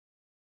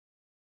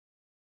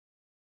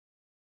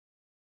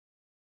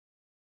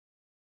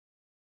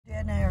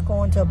Dad and I are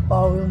going to a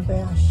ballroom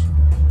bash.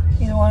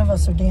 Neither one of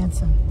us are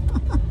dancing.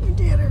 Your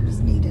dad hurt his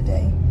knee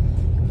today.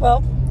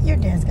 Well, your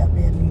dad's got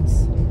bad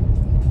knees.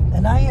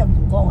 And I have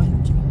low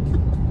energy.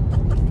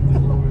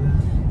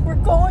 We're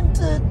going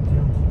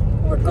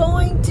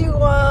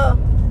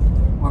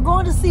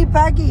to see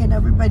Peggy and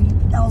everybody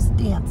else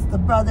dance. The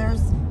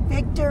brothers,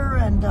 Victor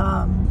and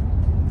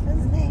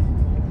what's his name?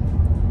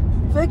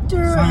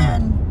 Victor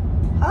Simon.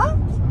 and huh?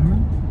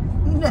 Simon?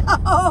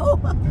 No.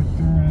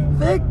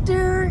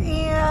 Victor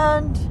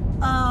and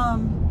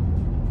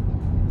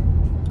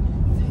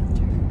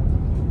Victor.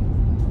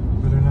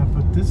 Better not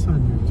put this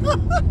on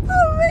YouTube.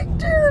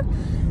 Victor.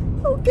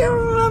 I can't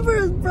remember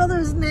his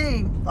brother's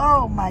name.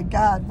 Oh my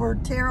God, we're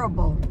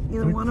terrible.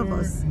 Neither one of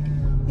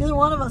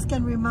us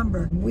can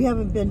remember. We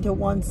haven't been to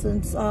one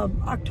since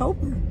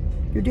October.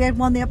 Your dad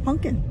won that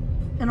pumpkin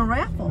in a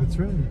raffle. That's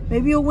right.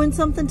 Maybe you'll win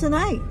something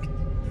tonight.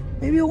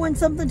 Maybe you'll win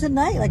something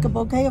tonight, like a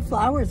bouquet of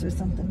flowers or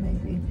something maybe.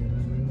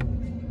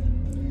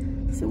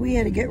 So we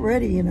had to get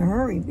ready in a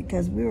hurry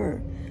because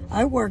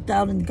I worked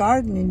out in the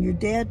garden and your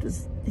dad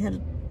had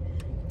a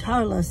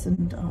guitar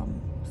lesson.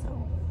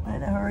 So I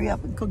had to hurry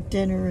up and cook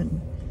dinner and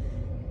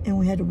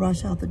we had to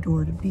rush out the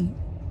door to be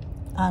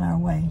on our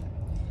way.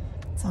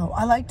 So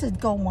I like to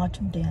go and watch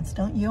them dance,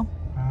 don't you?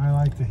 I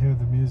like to hear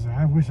the music.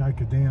 I wish I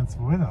could dance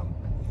with them.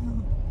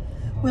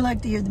 We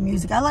like to hear the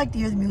music. I like to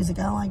hear the music.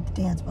 I don't like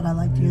to dance, but I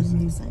like to hear the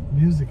music.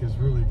 Music is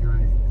really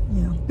great.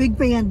 Yeah, big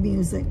band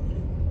music.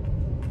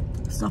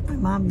 Stuff my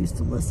mom used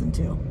to listen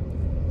to.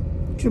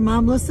 Did your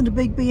mom listen to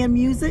big band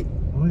music?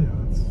 Oh yeah,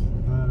 it's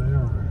that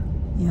era.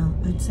 Yeah,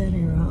 it's that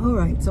era. All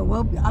right, so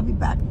I'll be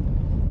back.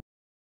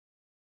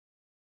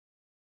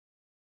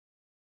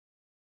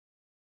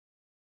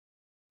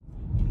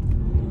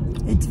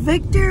 It's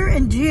Victor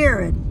and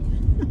Jared.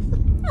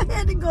 I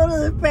had to go to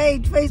the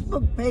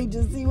Facebook page,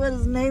 and see what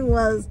his name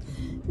was.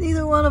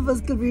 Neither one of us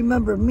could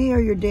remember, me or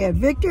your dad.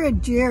 Victor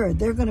and Jared,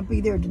 they're going to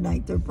be there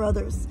tonight. They're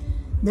brothers.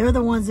 They're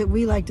the ones that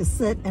we like to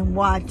sit and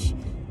watch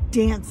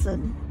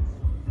dancing.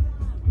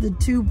 The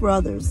two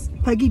brothers.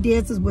 Peggy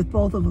dances with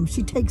both of them.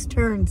 She takes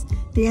turns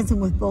dancing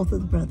with both of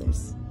the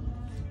brothers.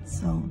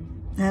 So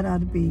that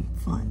ought to be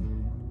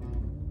fun.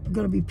 We're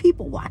going to be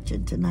people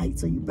watching tonight,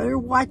 so you better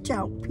watch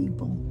out,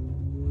 people.